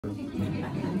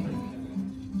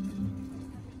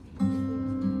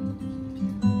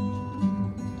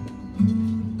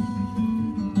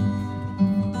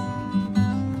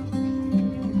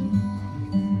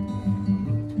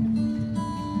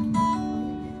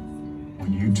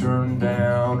You turned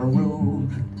down a road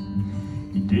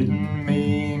you didn't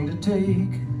mean to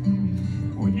take.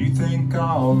 When you think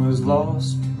all is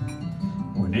lost,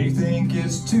 when you think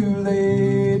it's too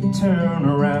late, turn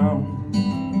around,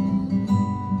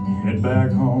 head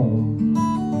back home,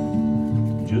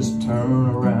 just turn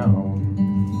around.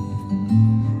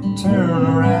 Turn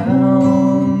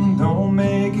around, don't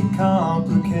make it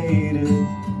complicated.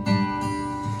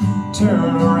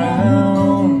 Turn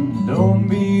around, don't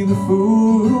be the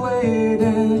fool who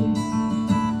waited.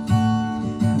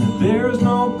 There's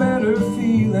no better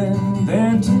feeling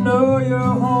than to know you're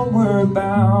homeward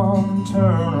bound.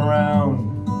 Turn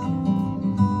around,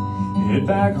 head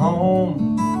back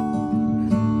home,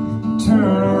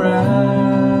 turn around.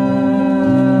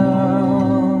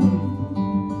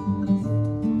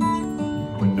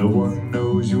 When no one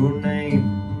knows your name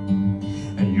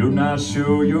and you're not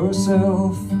sure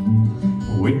yourself,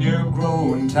 when you're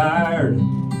growing tired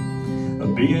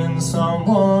of being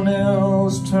someone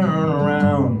else, turn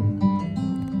around,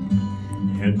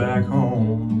 head back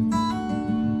home,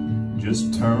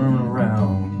 just turn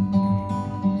around.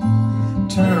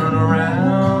 Turn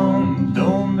around,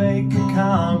 don't make it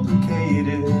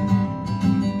complicated.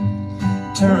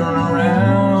 Turn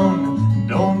around,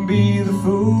 don't be the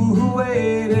fool who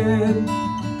waited.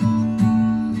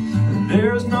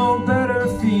 There's no better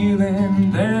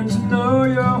feeling than to know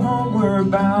you're homeward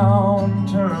bound.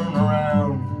 Turn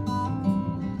around,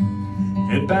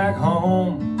 head back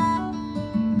home,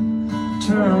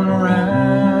 turn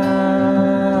around.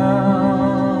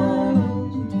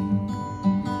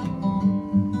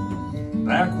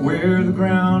 Back where the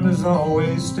ground is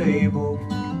always stable,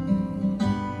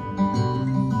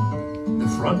 the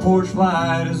front porch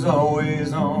light is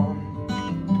always on.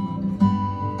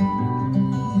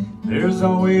 There's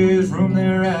always room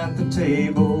there at the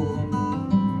table.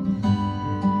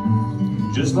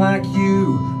 Just like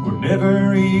you were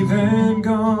never even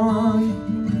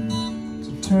gone.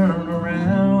 So turn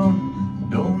around,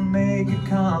 don't make it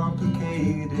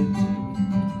complicated.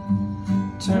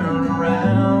 Turn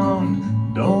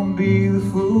around, don't be the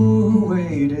fool who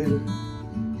waited.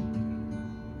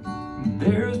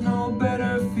 There's no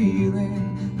better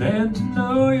feeling than to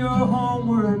know you're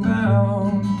homeward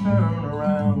bound. Turn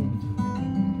around,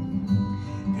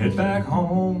 head back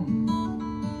home,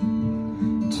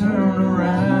 turn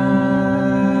around.